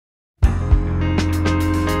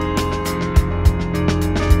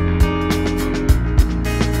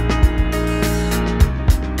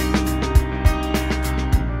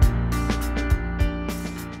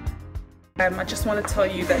I just want to tell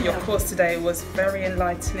you that your course today was very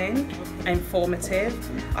enlightening, informative.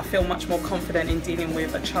 I feel much more confident in dealing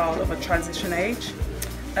with a child of a transition age.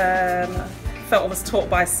 Felt I was taught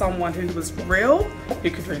by someone who was real, who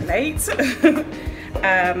could relate.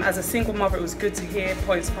 As a single mother, it was good to hear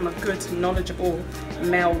points from a good, knowledgeable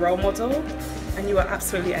male role model, and you were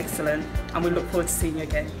absolutely excellent, and we look forward to seeing you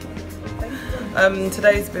again.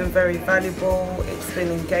 Today's been very valuable, it's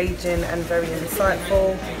been engaging and very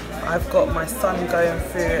insightful. I've got my son going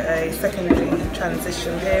through a secondary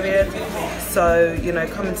transition period, so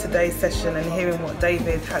coming to today's session and hearing what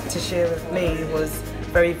David had to share with me was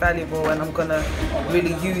very valuable, and I'm going to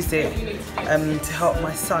really use it to help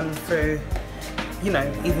my son through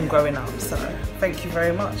even growing up. So thank you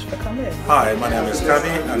very much for coming. Hi, my name is Kadi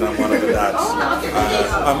and I'm one of the dads.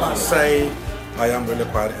 I must say I am really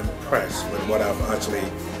quite impressed with what I've actually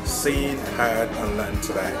seen, heard and learned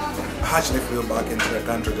today. I actually flew back into the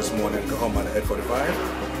country this morning, got home at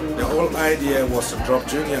 8:45. The whole idea was to drop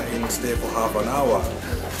Junior in, stay for half an hour.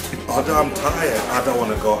 Although I'm tired, I don't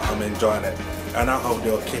want to go, I'm enjoying it. And I hope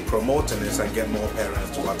they'll keep promoting this and get more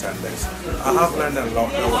parents to attend this. I have learned a lot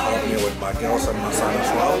that will help me with my girls and my son as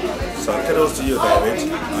well. So kudos to you,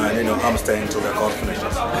 David. And I'm staying till the course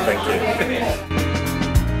finishes. Thank you.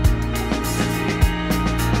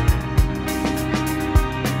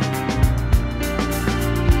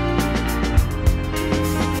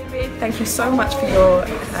 Thank you so much for your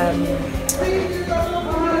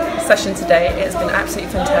session today. It's been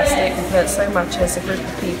absolutely fantastic. We've learned so much as a group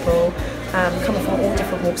of people coming from all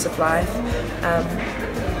different walks of life.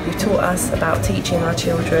 You've taught us about teaching our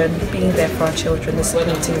children, being there for our children and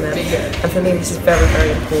supporting them, and for me this is very,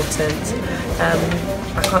 very important.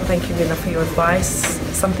 I can't thank you enough for your advice.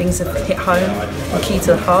 Some things have hit home and key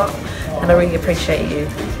to the heart, and I really appreciate you.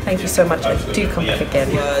 Thank you so much. Do come back again.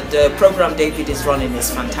 The program David is running is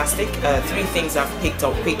fantastic. 3 things I've picked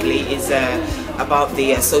up quickly is about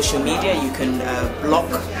the social media. You can block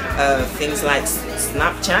things like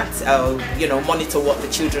Snapchat, monitor what the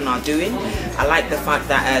children are doing. I like the fact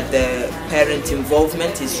that the parent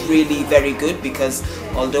involvement is really very good, because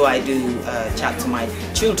although I do chat to my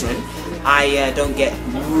children, I don't get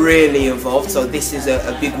really involved, so this is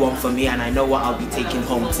a big one for me, and I know what I'll be taking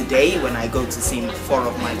home today when I go to see 4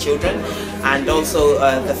 of my children. And also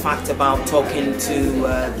the fact about talking to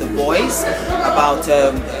the boys about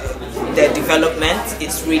their development,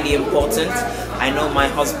 it's really important. I know my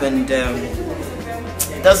husband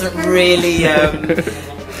doesn't really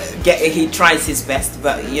he tries his best,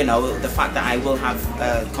 but the fact that I will have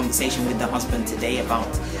a conversation with the husband today about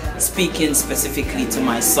speaking specifically to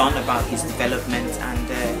my son about his development. And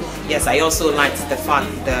yes, I also liked the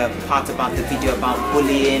part about the video about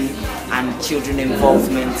bullying and children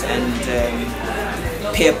involvement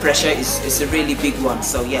and peer pressure is a really big one.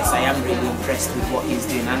 So yes, I am really impressed with what he's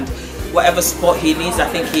doing, and whatever support he needs, I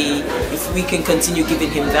think if we can continue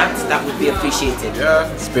giving him that would be appreciated.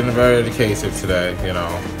 Yeah, it's been very educative today.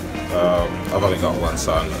 I've only got one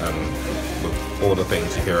son, and with all the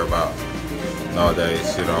things you hear about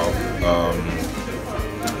nowadays,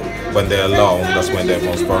 when they're alone, that's when they're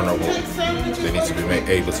most vulnerable. They need to be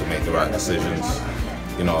able to make the right decisions,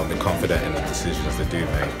 and be confident in the decisions they do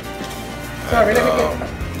make.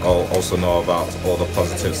 And also know about all the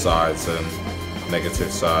positive sides and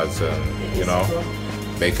negative sides, and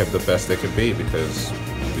make up the best they can be, because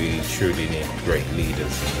we truly need great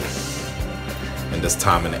leaders in this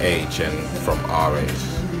time and age, and from our age.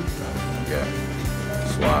 Yeah,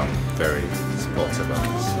 that's why I'm very supportive of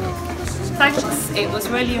this. Thanks, it was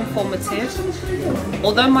really informative.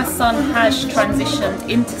 Although my son has transitioned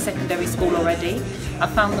into secondary school already, I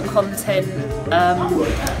found the content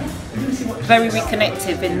very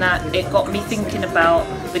reconnective, in that it got me thinking about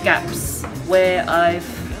the gaps where I've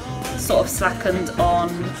sort of slackened on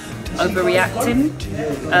overreacting,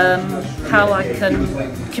 how I can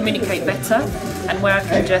communicate better, and where I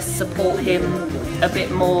can just support him a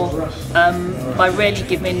bit more by really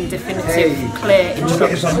giving definitive, clear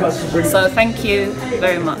instructions. So thank you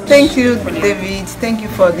very much. Thank you, David. Thank you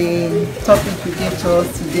for the topic you gave to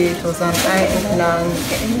us today. It was an eye-opener.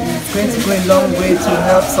 It's going to go a long way to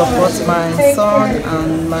help support my son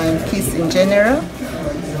and my kids in general.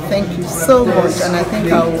 Thank you so much, and I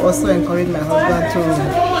think I will also encourage my husband to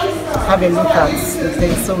have a look at the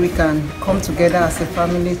things so we can come together as a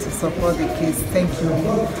family to support the kids. Thank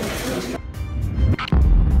you.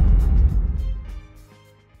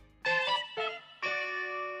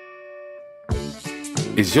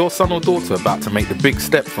 Is your son or daughter about to make the big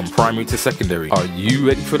step from primary to secondary? Are you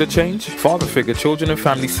ready for the change? Father Figure Children and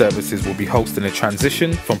Family Services will be hosting a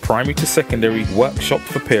transition from primary to secondary workshop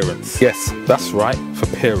for parents. Yes, that's right, for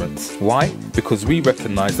parents. Why? Because we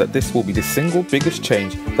recognise that this will be the single biggest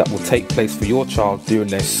change that will take place for your child during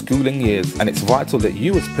their schooling years, and it's vital that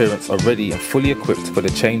you as parents are ready and fully equipped for the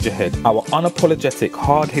change ahead. Our unapologetic,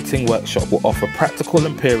 hard-hitting workshop will offer practical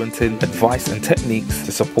and parenting advice and techniques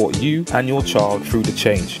to support you and your child through the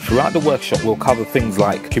change. Throughout the workshop, we'll cover things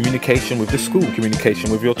like communication with the school,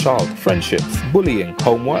 communication with your child, friendships, bullying,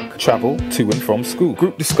 homework, travel to and from school,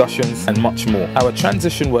 group discussions, and much more. Our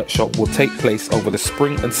transition workshop will take place over the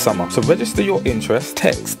spring and summer. So register your interest,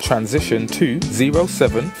 text transition to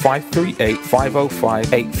 07538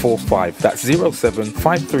 505 845. That's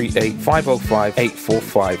 07538 505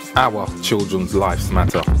 845. Our children's lives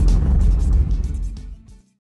matter.